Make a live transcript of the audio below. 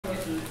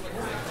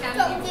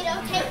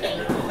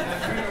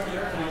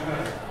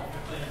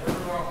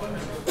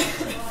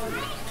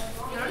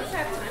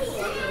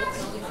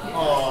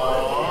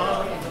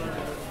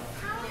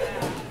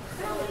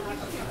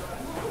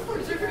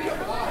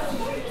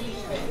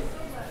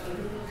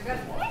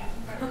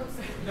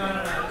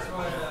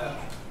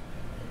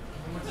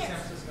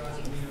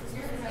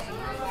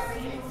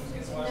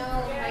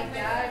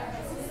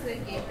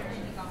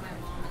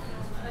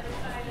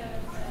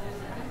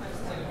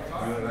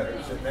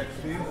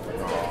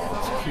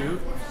It's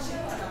cute.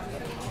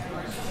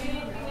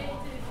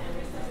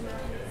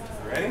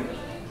 Ready?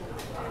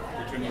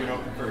 Which one you gonna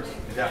open first?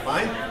 Is that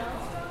fine?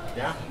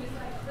 Yeah.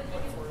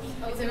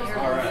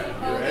 All right. You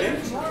ready?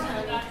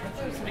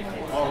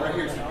 Oh, right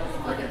here.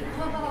 Right here.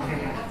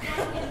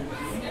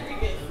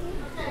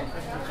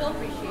 She'll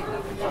appreciate it.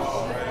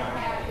 Oh, right on.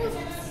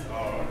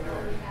 Oh,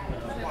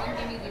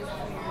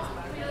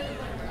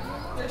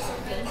 They're so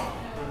good.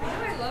 I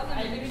love them.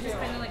 You can just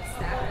kind of like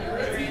stack them.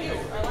 It's cute.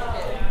 I love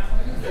it.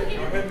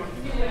 go ahead.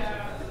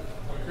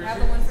 I have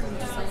the one from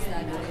just like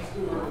that.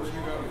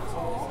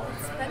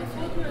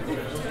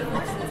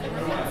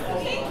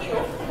 Thank you.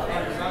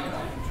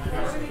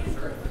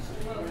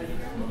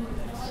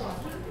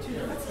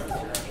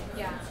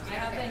 Yeah, I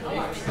have been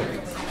back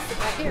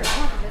here.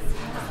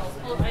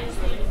 Well, I just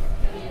need.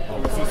 Oh,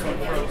 is this one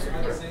frozen?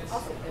 It's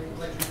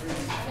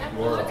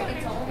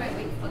all my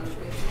weight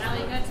fluctuates.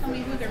 Allie, you gotta tell me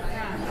who they're from.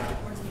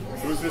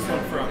 Who's this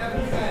one from?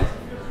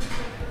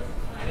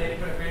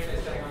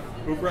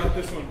 Who brought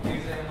this one?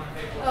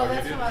 Oh,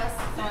 that's from us.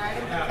 Sorry, I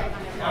didn't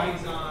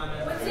take on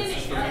it. What's in it?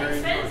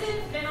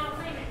 Expensive, then I'll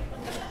claim it.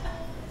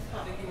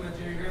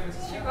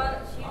 She brought it.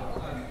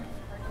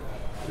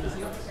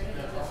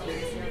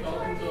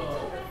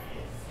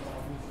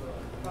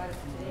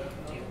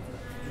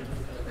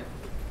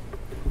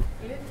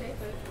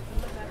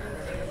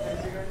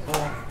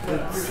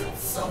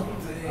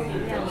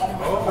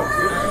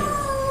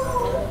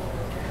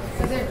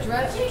 So they're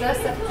dress-up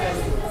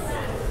dresses.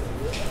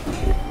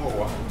 Oh,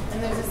 wow. And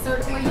there's a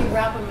certain way you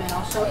wrap them in.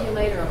 I'll show you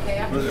later, okay?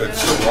 After Was you it get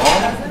so on the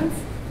long? cousins.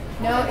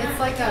 No, it's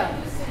like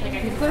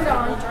you put it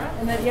on,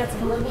 and then yeah, it's a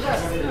little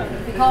dress.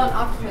 They call it an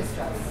octopus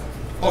dress.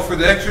 Oh, for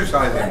the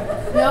exercising.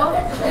 No?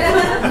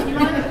 You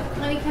want to,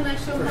 honey, can I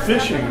show you?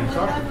 fishing is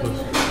octopus.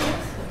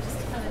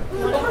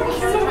 You want to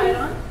try it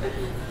on?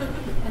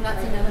 And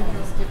that's another one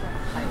that's different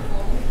height.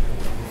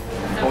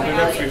 Hold it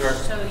up, sweetheart.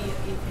 So you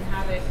can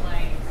have it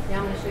like. Yeah,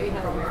 I'm going to show you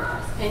how to wear it.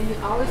 And you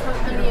always want,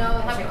 honey, you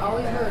have to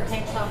always wear a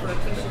tank top or a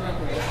t-shirt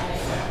under it.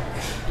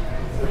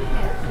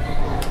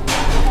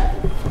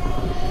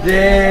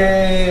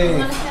 Yay! You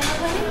want to stand up,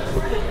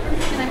 honey?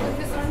 Can I put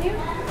this on you?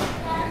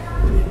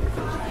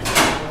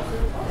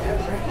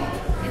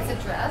 It's a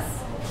dress.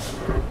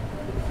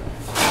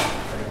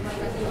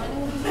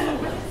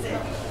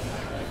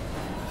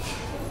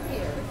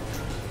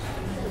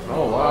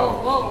 Oh, wow.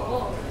 Whoa,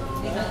 whoa.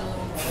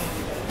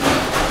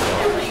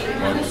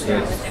 Watch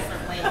this.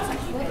 Different ways.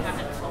 Like you can have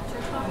it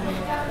culture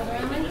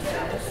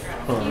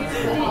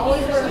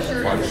Always wear a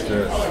shirt. Watch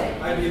this.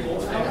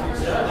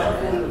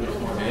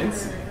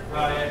 Fancy.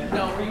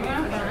 No, were you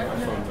going My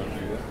phone don't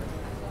do that.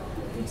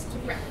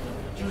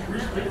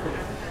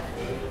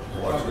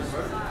 Watch this.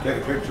 Take a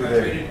picture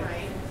there.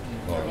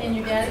 And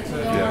your dad can go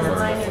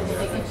online and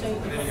they can show you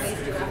different ways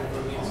to wrap it.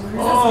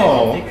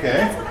 Oh,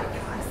 okay.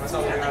 It's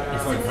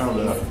like kind of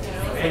a...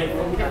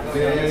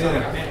 Yeah.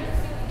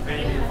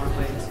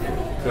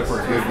 Except for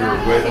it gives you a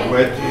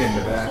wedgie in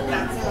the back.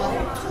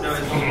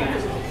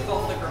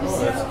 Oh,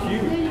 that's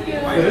cute.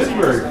 It is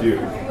very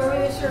cute. Wear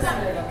your shirt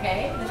under it, okay?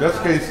 Just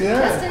in case, Just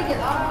yeah. take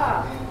it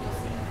off.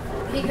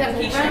 Because a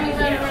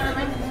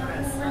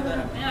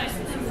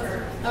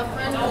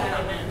friend a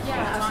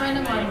friend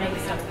of mine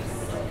makes them.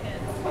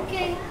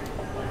 Okay.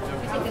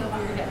 Take it over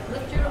your head.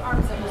 Lift your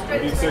arms up. What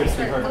do you say,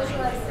 sweetheart? Close your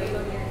eyes.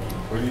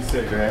 What do you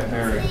say, Grant?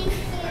 Mary?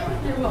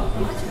 You're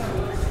welcome.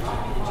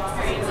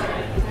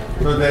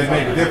 So they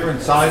make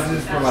different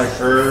sizes for like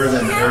her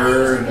and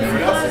her and then...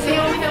 They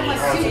only have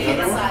like 2 kid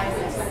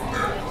sizes.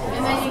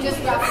 And then you just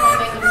wrap them and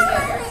make them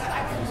together.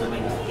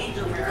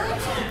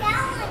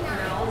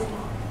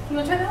 You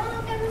want to try that one?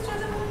 Okay, let's try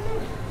that one.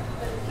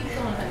 Keep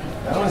going, honey.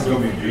 That one's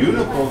going to be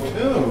beautiful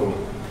too.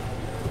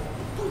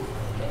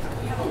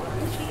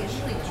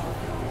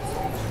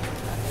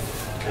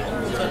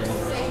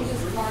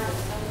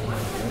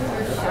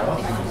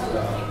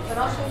 But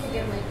I'll show you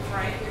again later.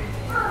 Right.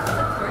 Of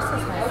course,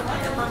 it's my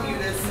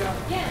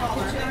yeah.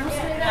 Put your arms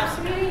straight up,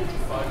 sweetie.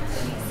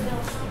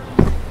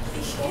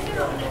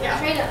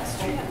 Straight up,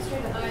 straight up,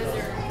 straight up.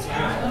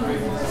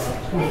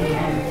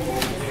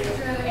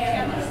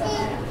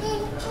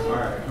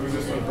 Alright, who's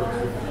this one first?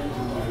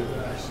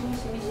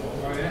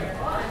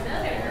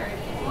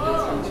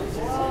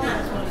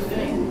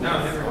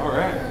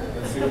 Alright,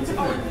 let's see what's in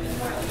there.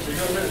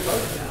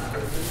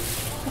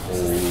 Oh,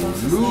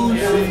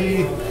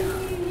 Lucy.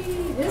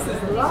 This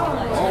is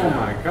long. Oh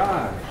my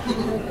god.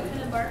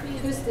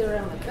 Twist it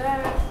around the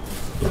back.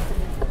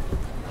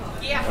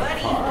 Yeah,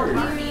 buddy.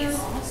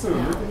 Awesome,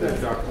 look at that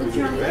duck. Put Is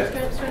your it arms wet?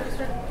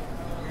 straight.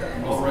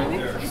 Oh, right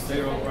there.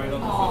 Stay right on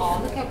the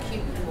Oh, look how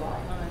cute you are.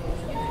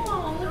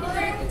 Oh, look at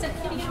that. It's a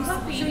kitty and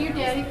puppy. Show your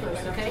daddy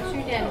first, okay? Show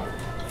your daddy.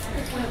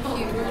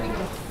 Cute. Where do we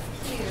go?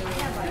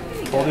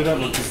 Hold it up,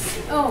 Lucas.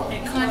 Oh,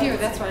 not here.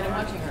 That's right. I'm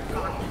watching her.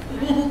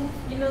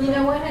 You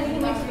know what? I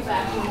think it's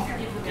back.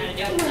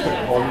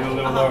 Hold it a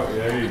little lower.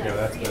 There you go,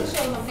 that's We'll better.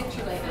 show them a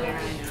picture later.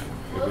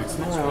 Good big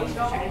smile.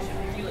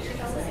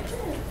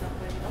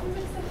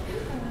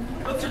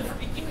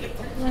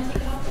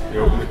 You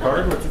open the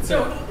card, what's it say?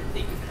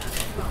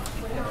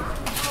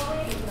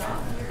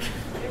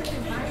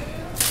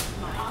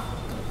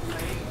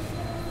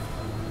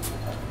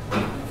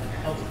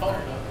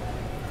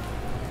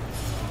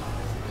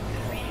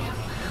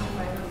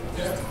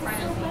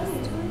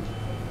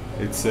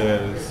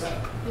 says,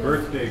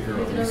 birthday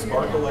girl, you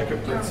sparkle like a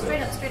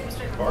princess.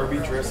 Barbie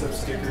dress-up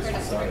stickers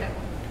inside.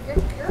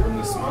 From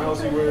the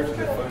smiles you wear to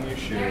the fun you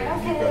share,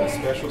 you've got a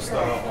special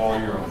style all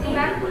your own.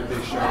 Your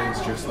birthday shines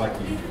just like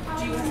you.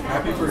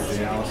 Happy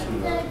birthday,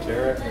 Allison.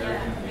 Tara, Eric,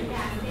 and Paige.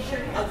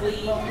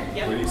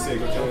 What do you say?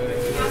 Go tell it.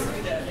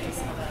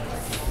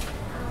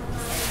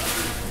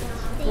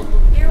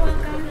 You're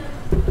welcome.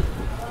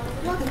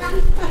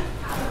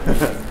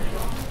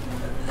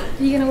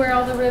 You gonna wear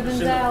all the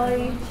ribbons,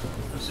 Allie?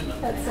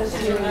 That's so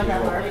sweet. Have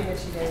that Barbie that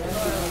she did.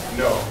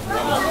 No.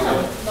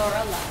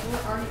 Laura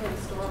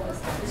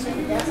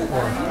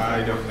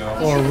I don't know.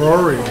 Or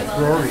Rory.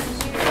 Rory.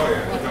 Oh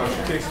yeah, no,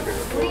 she takes care of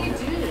it. What do you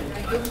do?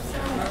 I give them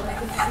some. I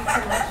can see so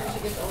much when she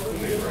gets older.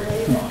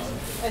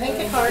 I think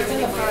the cards in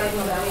the car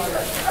go that way.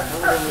 I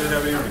don't really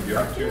have anyone to give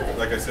it to. But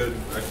like I said,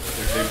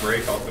 if they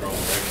break, I'll throw them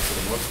away. For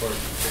the most part,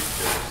 she takes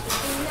care of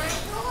it.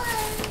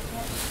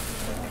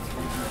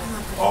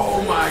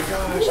 Oh my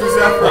gosh, who's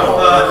that from?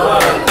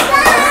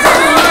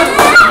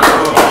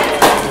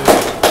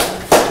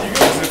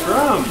 Who's it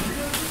from?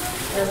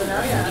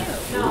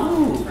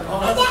 Ooh. Oh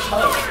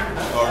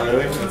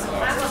really? That's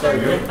awesome. So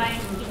good.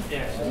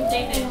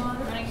 David.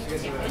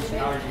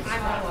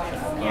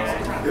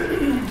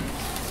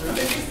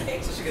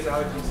 So she gets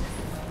allergies.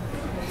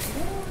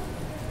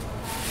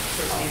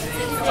 So it's easy.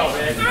 It's all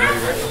red.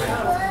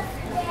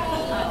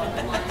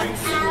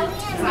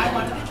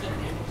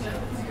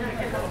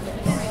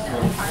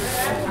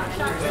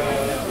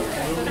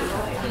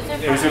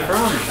 Who's it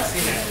from?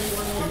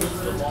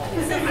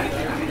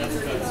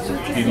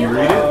 Can you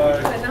read it?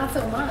 But not so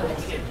much.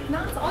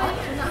 Not so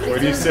much. What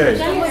do you say?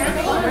 That was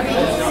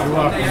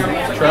fun.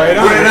 Try it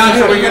Put it on. on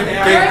so we can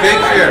big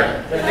here.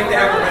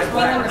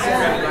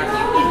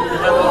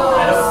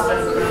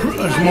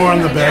 There's more in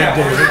the bag,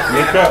 David.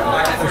 Look up.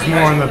 There's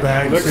more in the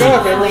bag. Look too.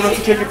 up. Everyone wants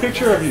to take a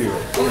picture of you.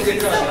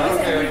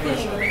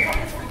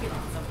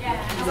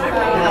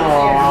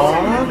 Aww.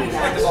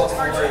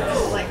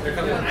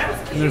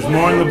 There's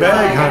more in the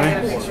bag, honey.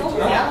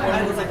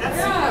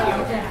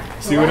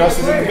 See what else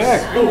is in the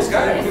bag.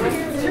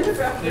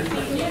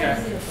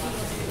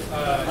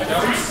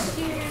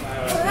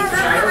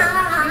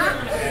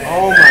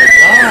 Oh my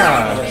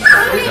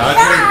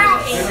gosh.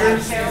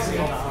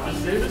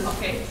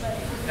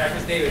 That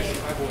was David.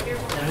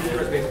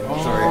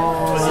 Sorry.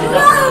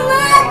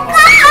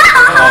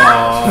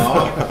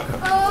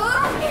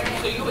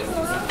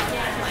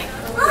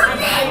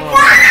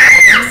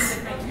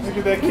 Look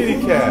at that kitty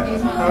cat.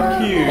 How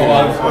cute.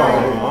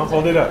 Aww.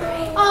 Hold it up.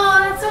 Oh,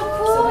 that's so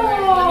cool.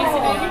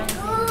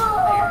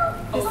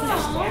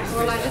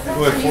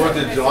 Well, 4th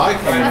of July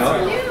coming up.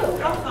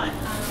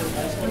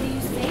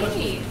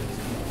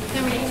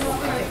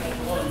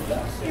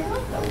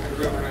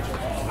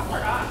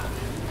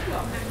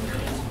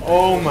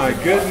 Oh my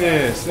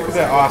goodness. Look at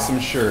that awesome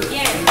shirt.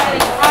 Yeah.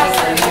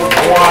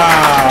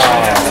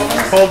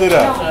 Wow. Hold it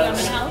up.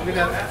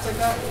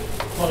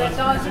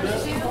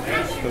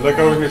 Look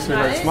over here,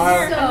 sweetheart.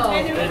 Smile.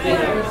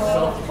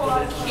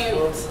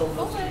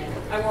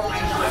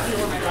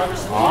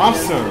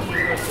 Awesome.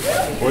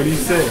 What do you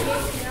say?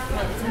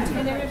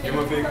 Give him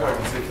a big hug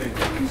and say thank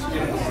you.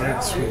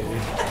 That's sweetie.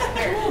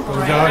 Go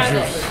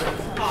Dodgers.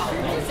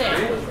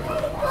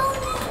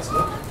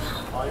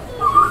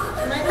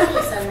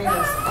 Send me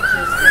those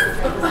pictures.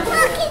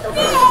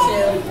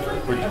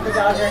 The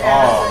Dodger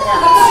hat.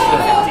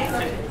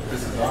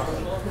 This is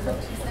awesome.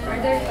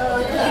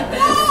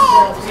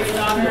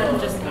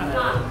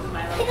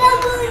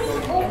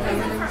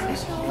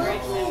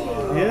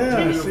 Yeah,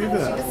 I see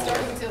that.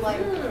 Starting to like.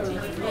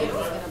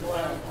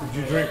 Did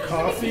you drink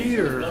coffee,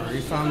 or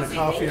you found the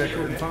coffee I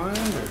couldn't find?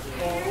 Or?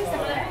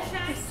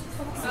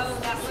 Oh,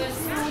 that was.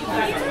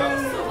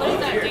 What is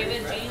that,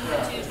 David? James, the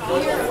two tall?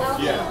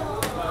 Yeah.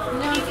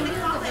 No, you can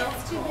have the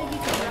belts too big. You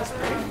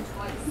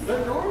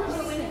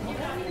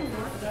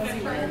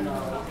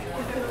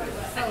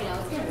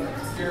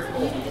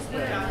can just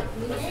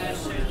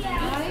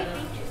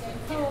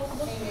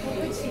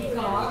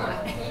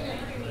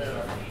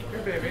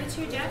It's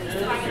your daddy's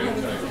talking.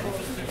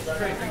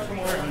 Great, thanks for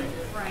more.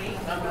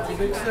 Right.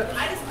 Big step. I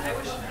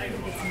wish I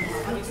could get some more.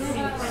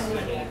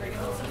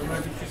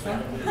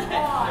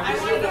 I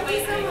wanted to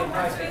wait for you.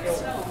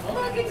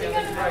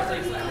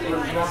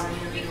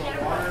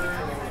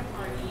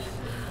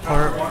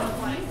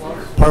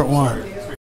 Part 1.